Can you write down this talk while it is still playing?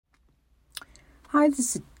Hi,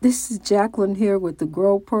 this is Jacqueline here with the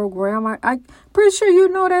Grow Program. I pretty sure you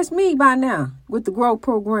know that's me by now with the Grow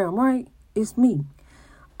Program, right? It's me,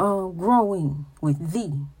 growing with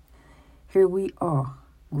thee. Here we are,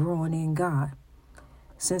 growing in God.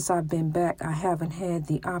 Since I've been back, I haven't had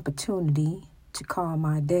the opportunity to call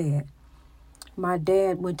my dad. My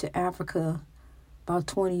dad went to Africa about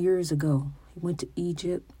 20 years ago. He went to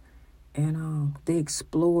Egypt, and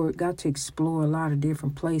got to explore a lot of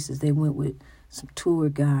different places. They went with some tour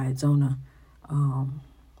guides on a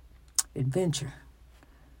adventure,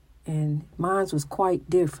 and mine was quite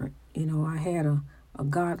different. I had a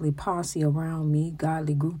godly posse around me,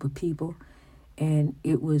 godly group of people, and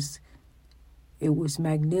it was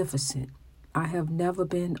magnificent. I have never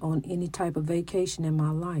been on any type of vacation in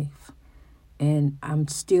my life, and I'm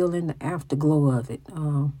still in the afterglow of it.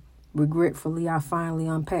 Regretfully, I finally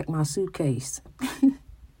unpacked my suitcase.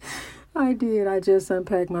 I did. I just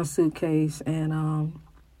unpacked my suitcase, and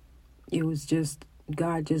it was just,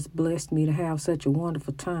 God just blessed me to have such a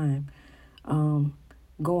wonderful time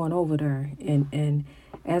going over there. And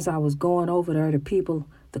as I was going over there,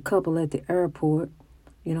 the couple at the airport,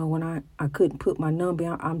 when I couldn't put my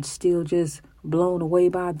number, I'm still just blown away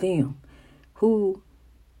by them. Who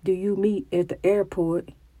do you meet at the airport?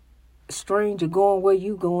 Stranger going where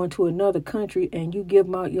you going to another country, and you give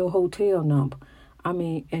them out your hotel number.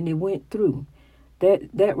 And it went through.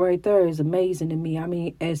 That right there is amazing to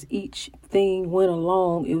me. As each thing went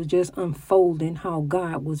along, it was just unfolding how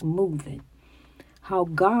God was moving, how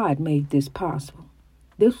God made this possible.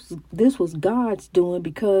 This was God's doing,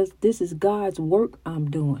 because this is God's work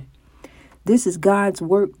I'm doing. This is God's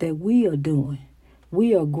work that we are doing.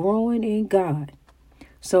 We are growing in God.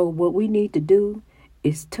 So what we need to do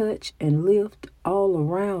is touch and lift all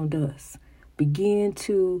around us. Begin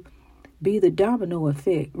to be the domino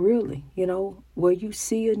effect, really. Where you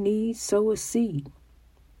see a need, sow a seed.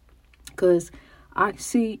 Because I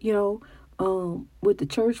see, with the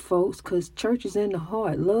church folks, because church is in the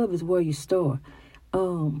heart. Love is where you start.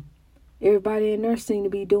 Everybody in there seem to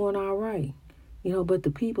be doing all right. But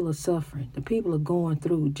the people are suffering. The people are going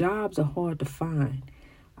through. Jobs are hard to find.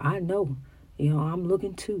 I know. I'm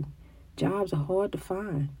looking too. Jobs are hard to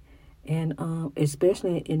find. And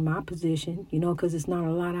especially in my position, because it's not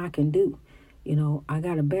a lot I can do. I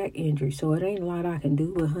got a back injury, so it ain't a lot I can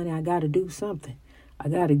do. But, honey, I got to do something. I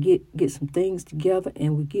got to get some things together,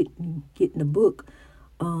 and we're getting the book.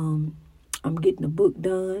 I'm getting the book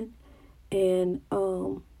done. And I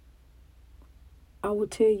will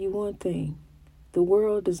tell you one thing. The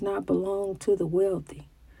world does not belong to the wealthy.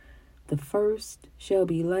 The first shall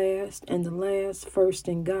be last, and the last first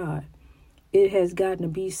in God. It has gotten to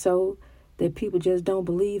be so that people just don't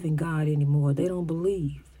believe in God anymore. They don't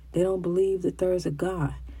believe. They don't believe that there's a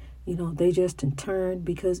God. They just in turn,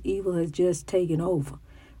 because evil has just taken over.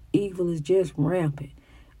 Evil is just rampant.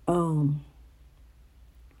 The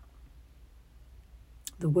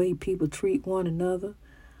way people treat one another.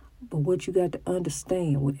 But what you got to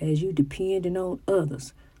understand, as you depending on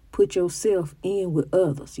others, put yourself in with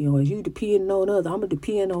others. As you depending on others, I'm going to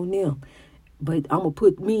depend on them. But I'm going to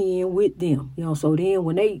put me in with them, so then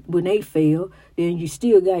when they fail, then you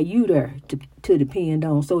still got you there to depend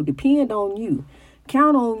on. So depend on you.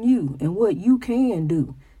 Count on you and what you can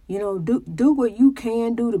do. Do what you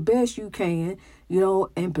can do the best you can,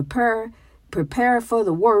 and prepare for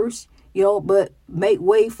the worst, but make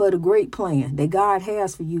way for the great plan that God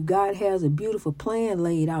has for you. God has a beautiful plan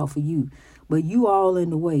laid out for you, but you all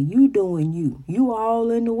in the way. You doing you. You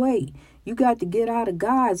all in the way. You got to get out of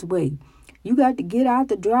God's way. You got to get out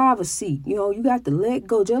the driver's seat. You got to let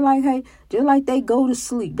go. Just like they go to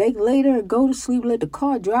sleep. They lay there and go to sleep, let the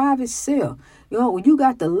car drive itself. You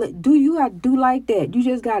got to do like that. You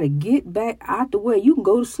just got to get back out the way. You can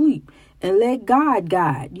go to sleep and let God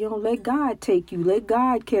guide. Let God take you. Let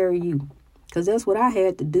God carry you. Because that's what I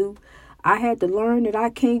had to do. I had to learn that I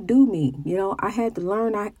can't do me. I had to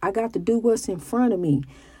learn I got to do what's in front of me.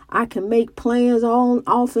 I can make plans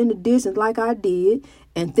off in the distance like I did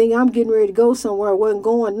and think I'm getting ready to go somewhere. I wasn't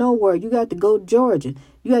going nowhere. You got to go to Georgia.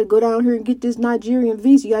 You got to go down here and get this Nigerian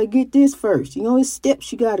visa. You got to get this first. It's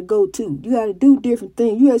steps you got to go to. You got to do different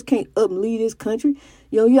things. You just can't up and leave this country.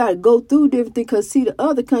 You got to go through different things, because, see, the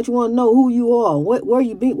other country want to know who you are, where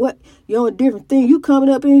you been, different thing. You coming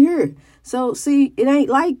up in here. So, see, it ain't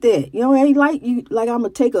like that. It ain't like you, like I'm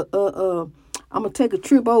going to take a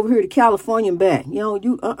trip over here to California and back.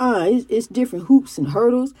 It's different hoops and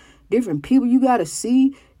hurdles, different people you got to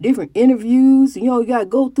see, different interviews. You know, you got to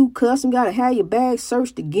go through custom, got to have your bag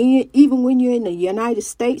searched again. Even when you're in the United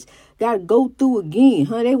States, got to go through again,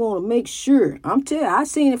 honey. They want to make sure. I'm telling you, I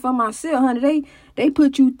seen it for myself, honey. They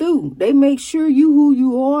put you through. They make sure you who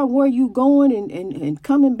you are, where you going and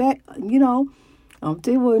coming back, you know. I'm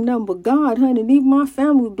telling you nothing but God, honey. And even my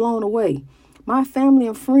family was blown away. My family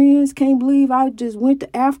and friends can't believe I just went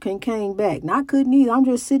to Africa and came back. And I couldn't either. I'm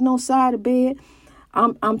just sitting on the side of the bed.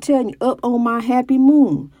 I'm telling you, up on my happy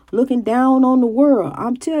moon, looking down on the world.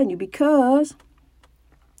 I'm telling you, because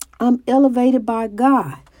I'm elevated by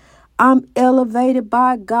God. I'm elevated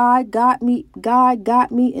by God. God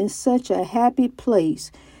got me in such a happy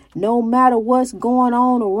place. No matter what's going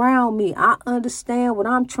on around me, I understand what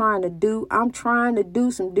I'm trying to do. I'm trying to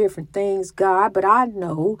do some different things, God. But I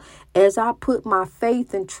know as I put my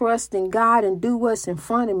faith and trust in God and do what's in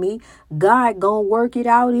front of me, God gonna work it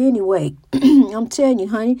out anyway. I'm telling you,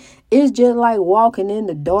 honey, it's just like walking in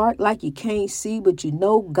the dark, like you can't see, but you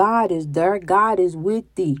know God is there. God is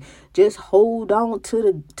with thee. Just hold on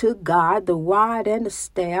to God, the rod and the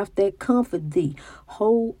staff that comfort thee.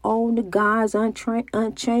 Hold on to God's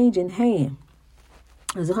unchanging hand.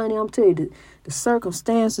 As honey, I'm telling you, the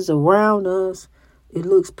circumstances around us, it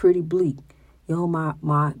looks pretty bleak. You know,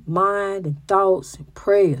 my mind and thoughts and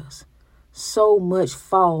prayers, so much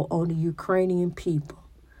fall on the Ukrainian people.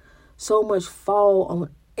 So much fall on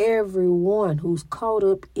everyone who's caught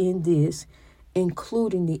up in this,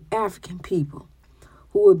 including the African people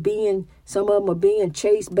who are some of them are being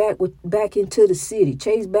chased back into the city,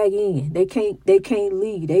 chased back in. They can't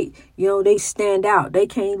leave. They stand out. They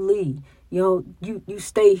can't leave. You know, you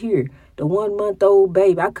stay here. The 1-month-old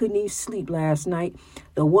baby, I couldn't even sleep last night.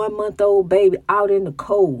 The 1-month-old baby out in the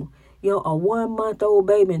cold. You know, a 1-month-old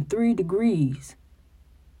baby in 3 degrees.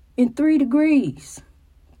 In 3 degrees.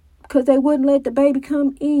 Because they wouldn't let the baby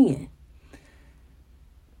come in.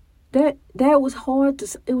 That was hard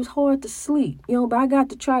it was hard to sleep, you know, but I got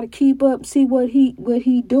to try to keep up and see what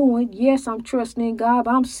he doing. Yes, I'm trusting in God,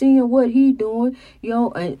 but I'm seeing what he doing, you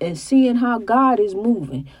know, and seeing how God is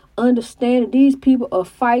moving. Understanding these people are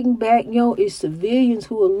fighting back, you know, it's civilians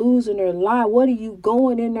who are losing their life. What are you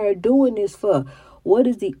going in there doing this for? What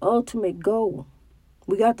is the ultimate goal?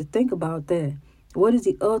 We got to think about that. What is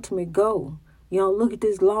the ultimate goal? You know, look at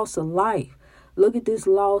this loss of life. Look at this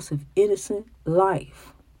loss of innocent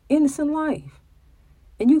life. Innocent life.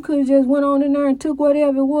 And you could have just went on in there and took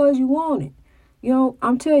whatever it was you wanted. You know,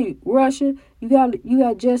 I'm telling you, Russia, you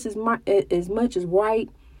got just as much as right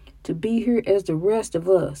to be here as the rest of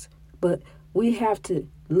us. But we have to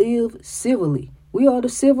live civilly. We are the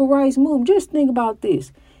civil rights movement. Just think about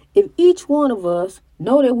this. If each one of us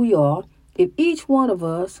know that we are, if each one of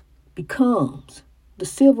us becomes the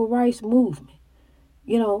civil rights movement,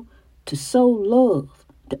 you know, to sow love,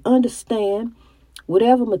 to understand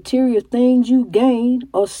whatever material things you gain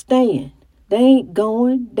are staying. They ain't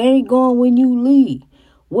going when you leave.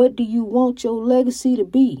 What do you want your legacy to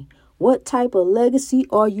be? What type of legacy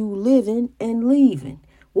are you living and leaving?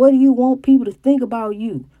 What do you want people to think about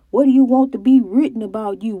you? What do you want to be written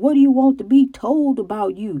about you? What do you want to be told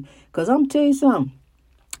about you? Because I'm telling you something.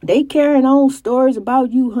 They carrying on stories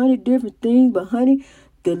about you, honey, different things. But, honey,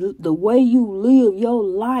 the way you live your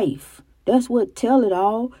life, that's what tell it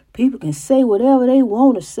all. People can say whatever they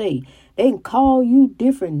want to say. They can call you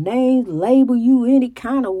different names, label you any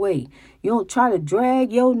kind of way. You don't try to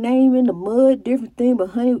drag your name in the mud, different thing. But,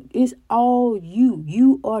 honey, it's all you.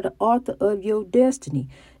 You are the author of your destiny.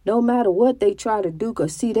 No matter what they try to do.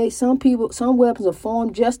 Because, see, some weapons are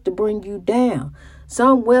formed just to bring you down.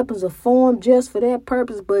 Some weapons are formed just for that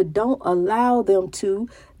purpose, but don't allow them to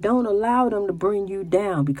bring you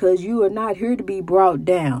down, because you are not here to be brought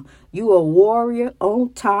down. You are a warrior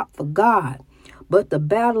on top for God. But the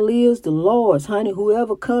battle is the Lord's, honey.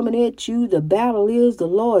 Whoever coming at you, the battle is the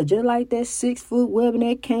Lord. Just like that 6-foot weapon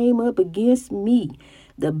that came up against me.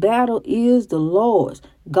 The battle is the Lord's.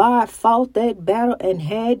 God fought that battle and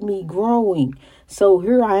had me growing. So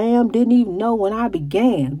here I am. Didn't even know when I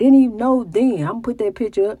began. Didn't even know then. I'm going to put that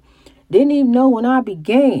picture up. Didn't even know when I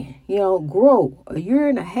began, grow. A year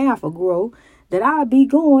and a half ago that I'd be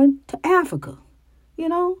going to Africa.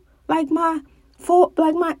 Like my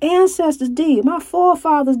ancestors did. My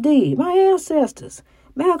forefathers did. My ancestors.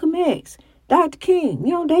 Malcolm X. Dr. King.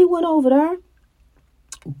 They went over there.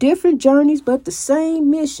 Different journeys, but the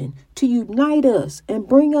same mission, to unite us and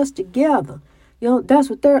bring us together.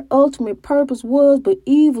 That's what their ultimate purpose was, but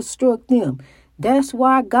evil struck them. That's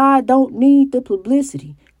why God don't need the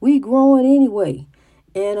publicity. We growing anyway.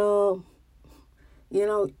 And,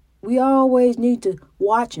 we always need to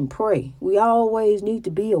watch and pray. We always need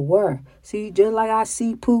to be aware. See, just like I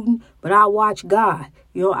see Putin, but I watch God.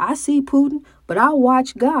 I see Putin, but I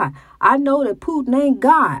watch God. I know that Putin ain't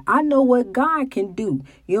God. I know what God can do.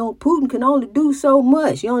 Putin can only do so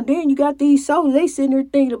much. Then you got these soldiers, they sitting there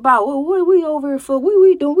thinking about, well, what are we over here for? What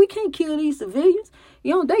we doing? We can't kill these civilians.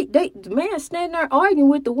 The man standing there arguing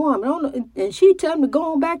with the woman, and she tell him to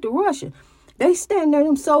go on back to Russia. They stand there,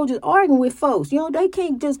 them soldiers arguing with folks. They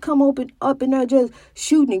can't just come up in there just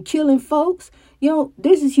shooting and killing folks.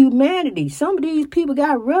 This is humanity. Some of these people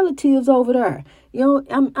got relatives over there.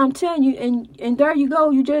 I'm telling you, and there you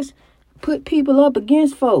go. You just put people up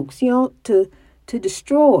against folks, to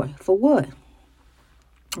destroy. For what?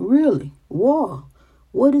 Really? War.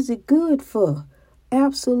 What is it good for?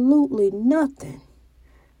 Absolutely nothing.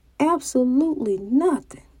 Absolutely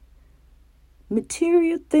nothing.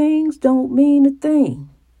 Material things don't mean a thing.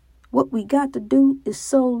 What we got to do is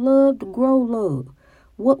sow love to grow love.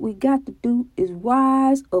 What we got to do is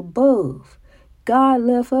rise above. God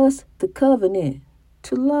left us the covenant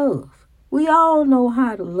to love. We all know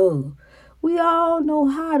how to love. We all know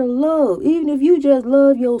how to love. Even if you just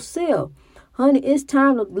love yourself. Honey, it's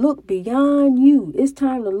time to look beyond you. It's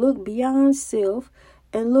time to look beyond self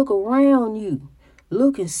and look around you.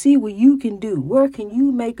 Look and see what you can do. Where can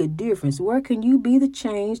you make a difference? Where can you be the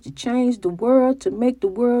change to change the world, to make the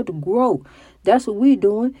world to grow? That's what we're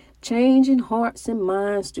doing. Changing hearts and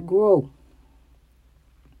minds to grow.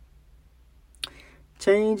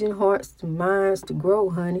 Changing hearts and minds to grow,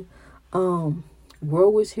 honey.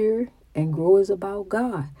 Grow is here, and grow is about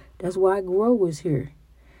God. That's why grow is here.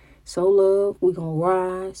 So love, we're going to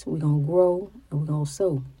rise, we're going to grow, and we're going to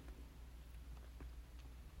sow.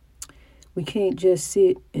 We can't just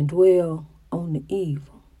sit and dwell on the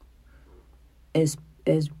evil. As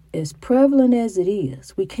prevalent as it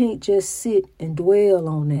is, we can't just sit and dwell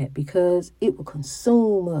on that because it will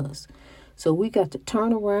consume us. So we got to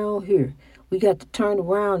turn around here. We got to turn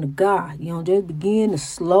around to God. Just begin to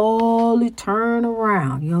slowly turn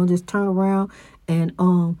around. Just turn around and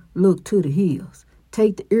look to the hills.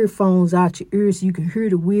 Take the earphones out your ears so you can hear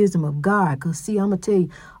the wisdom of God. Because see, I'm going to tell you,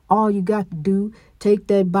 all you got to do, take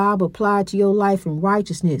that Bible, apply it to your life in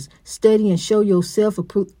righteousness. Study and show yourself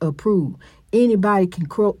approved. Anybody can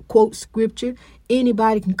quote scripture.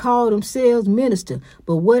 Anybody can call themselves minister.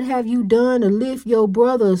 But what have you done to lift your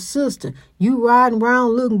brother or sister? You riding around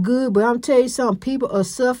looking good, but I'm telling you something. People are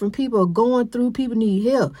suffering. People are going through. People need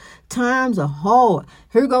help. Times are hard.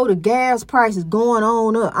 Here go the gas prices going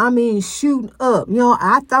on up. I mean, shooting up.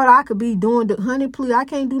 I thought I could be doing honey, please. I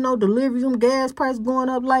can't do no deliveries. Them gas prices going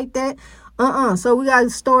up like that. So we got to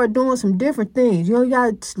start doing some different things. You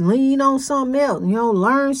got to lean on something else.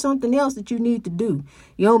 Learn something else that you need to do.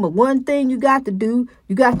 But one thing you got to do,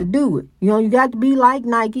 you got to do it. You got to be like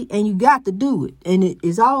Nike and you got to do it. And it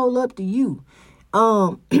is all up to you.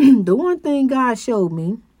 The one thing God showed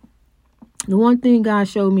me,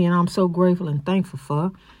 and I'm so grateful and thankful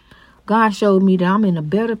for, God showed me that I'm in a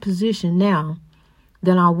better position now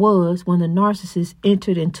than I was when the narcissist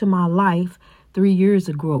entered into my life 3 years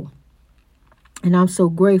ago. And I'm so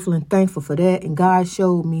grateful and thankful for that. And God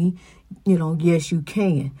showed me, yes, you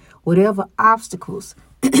can. Whatever obstacles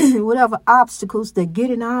that get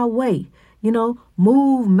in our way,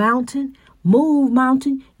 move mountain.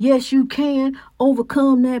 Yes, you can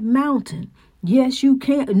overcome that mountain. Yes, you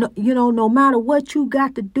can. No matter what you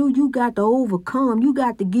got to do, you got to overcome. You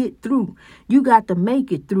got to get through. You got to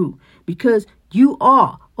make it through because you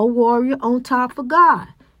are a warrior on top of God.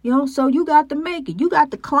 So you got to make it. You got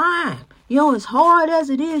to climb. As hard as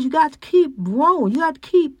it is, you got to keep growing. You got to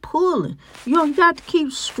keep pulling. You got to keep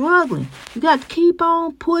struggling. You got to keep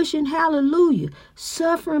on pushing. Hallelujah.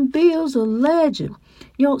 Suffering builds a legend.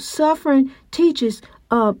 Suffering teaches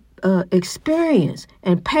experience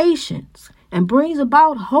and patience and brings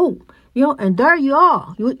about hope. And there you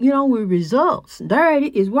are, with results. There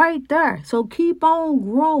it is right there. So keep on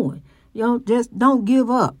growing. Just don't give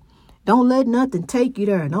up. Don't let nothing take you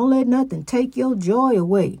there. Don't let nothing take your joy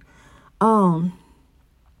away.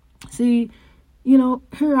 See,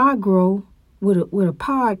 here I grow with a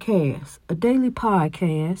podcast, a daily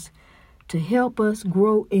podcast to help us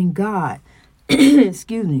grow in God.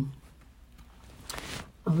 Excuse me.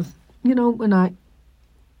 When I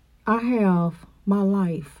have my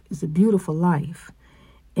life, it's a beautiful life,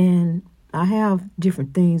 and I have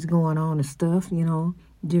different things going on and stuff,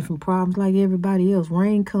 different problems like everybody else.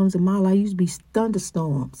 Rain comes in my life. It used to be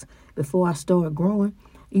thunderstorms before I started growing.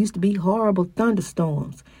 It used to be horrible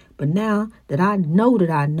thunderstorms. But now that I know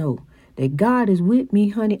that God is with me,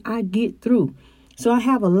 honey, I get through. So I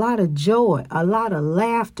have a lot of joy, a lot of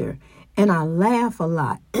laughter, And I laugh a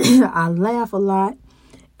lot. I laugh a lot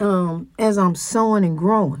as I'm sowing and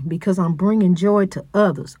growing because I'm bringing joy to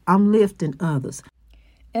others. I'm lifting others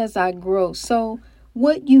as I grow. So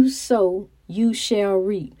what you sow, you shall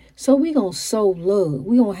reap. So we going to sow love.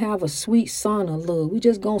 We going to have a sweet son of love. We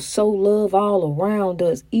just going to sow love all around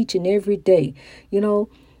us each and every day.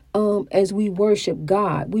 As we worship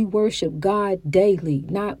God daily,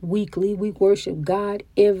 not weekly. We worship God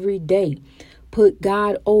every day. Put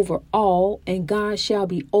God over all, and God shall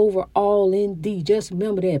be over all in thee. Just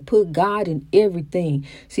remember that. Put God in everything.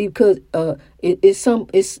 See, because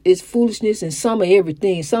it's foolishness in some of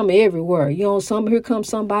everything, some of everywhere. Here comes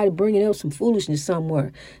somebody bringing up some foolishness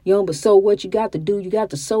somewhere. But so what you got to do, you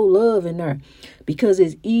got to sow love in there, because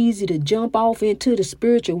it's easy to jump off into the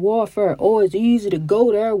spiritual warfare, or it's easy to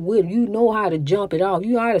go there with. You know how to jump it off.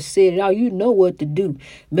 You know how to set it out. You know what to do.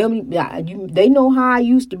 Remember, they know how I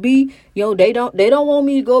used to be. They don't want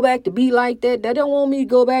me to go back to be like that. They don't want me to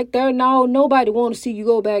go back there. No, nobody want to see you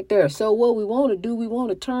go back there. So what we want to do, we want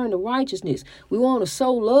to turn to righteousness. We want to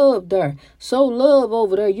sow love there. Sow love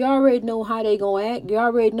over there. You already know how they going to act. You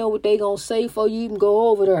already know what they going to say before you even go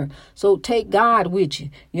over there. So take God with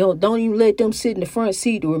you. Don't even let them sit in the front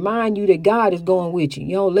seat to remind you that God is going with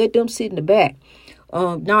you. Let them sit in the back.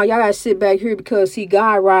 Now y'all gotta sit back here because see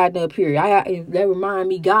God riding up here. That remind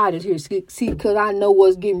me God is here. See, because I know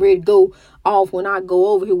what's getting ready to go off when I go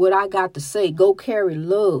over here. What I got to say, go carry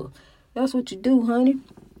love. That's what you do, honey.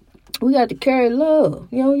 We got to carry love.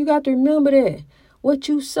 You got to remember that. What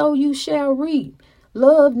you sow, you shall reap.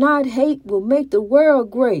 Love, not hate, will make the world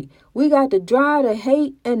great. We got to drive the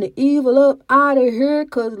hate and the evil up out of here,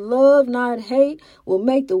 because love, not hate, will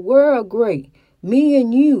make the world great. Me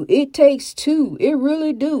and you, it takes two. It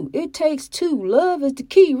really do. It takes two. Love is the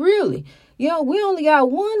key, really. We only got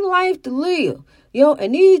one life to live.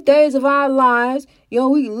 And these days of our lives,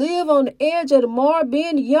 we live on the edge of the mark,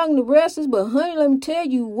 being the young and the restless. But honey, let me tell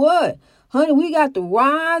you what. Honey, we got to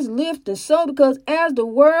rise, lift, and sow, because as the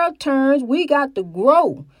world turns, we got to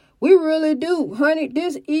grow. We really do. Honey,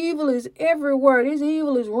 this evil is everywhere. This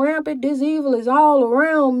evil is rampant. This evil is all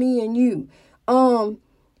around me and you. And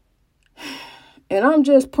I'm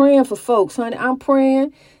just praying for folks, honey. I'm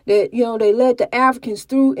praying that, they let the Africans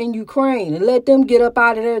through in Ukraine and let them get up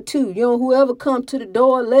out of there too. Whoever come to the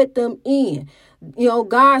door, let them in.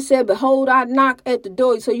 God said, behold, I knock at the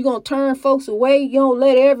door. So you're going to turn folks away. You don't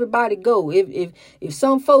let everybody go. If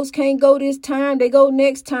some folks can't go this time, they go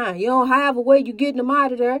next time. However way you getting them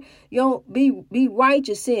out of there, be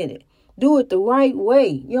righteous in it. Do it the right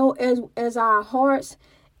way. As our hearts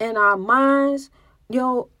and our minds,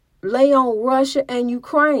 lay on Russia and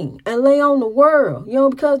Ukraine and lay on the world,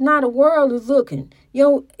 because now the world is looking,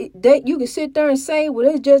 that you can sit there and say, well,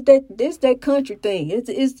 it's just that country thing. It's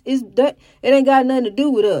that it ain't got nothing to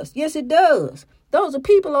do with us. Yes, it does. Those are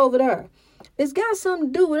people over there. It's got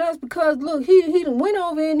something to do with us, because look, he done went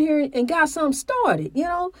over in here and got something started,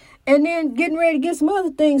 and then getting ready to get some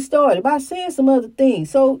other things started by saying some other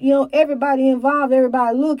things. So, everybody involved,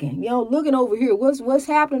 everybody looking over here. What's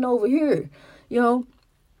happening over here,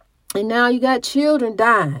 And now you got children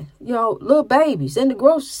dying, little babies in the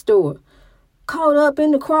grocery store, caught up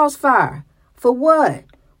in the crossfire. For what?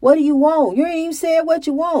 What do you want? You ain't even said what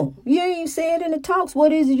you want. You ain't even said in the talks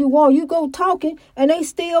what is it you want. You go talking and they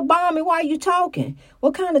still bombing while you talking.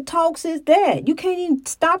 What kind of talks is that? You can't even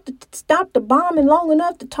stop the bombing long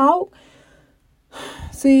enough to talk.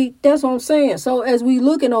 See, that's what I'm saying. So as we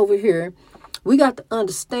looking over here, we got to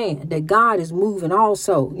understand that God is moving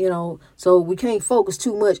also, so we can't focus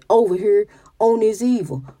too much over here on this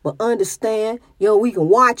evil, but understand, we can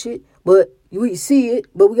watch it, but we see it,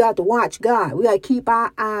 but we got to watch God. We got to keep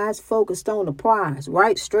our eyes focused on the prize,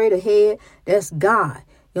 right? Straight ahead. That's God.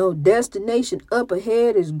 Destination up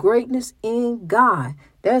ahead is greatness in God.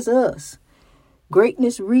 That's us.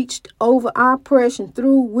 Greatness reached over oppression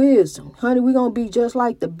through wisdom. Honey, we're going to be just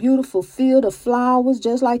like the beautiful field of flowers,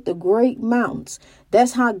 just like the great mountains.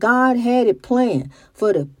 That's how God had it planned,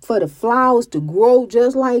 for the flowers to grow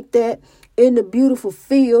just like that in the beautiful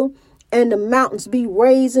field, and the mountains be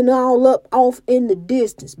raising all up off in the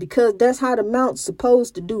distance, because that's how the mountains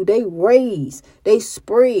supposed to do. They raise, they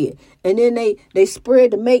spread, and then they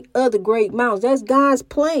spread to make other great mountains. That's God's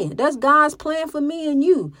plan. That's God's plan for me and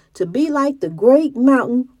you, to be like the great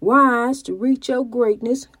mountain, rise to reach your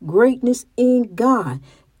greatness in God,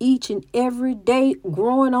 each and every day,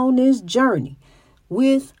 growing on this journey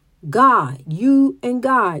with God, you and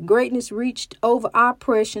God. Greatness reached over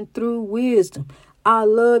oppression through wisdom. I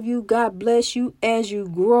love you. God bless you as you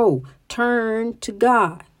grow. Turn to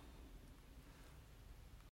God.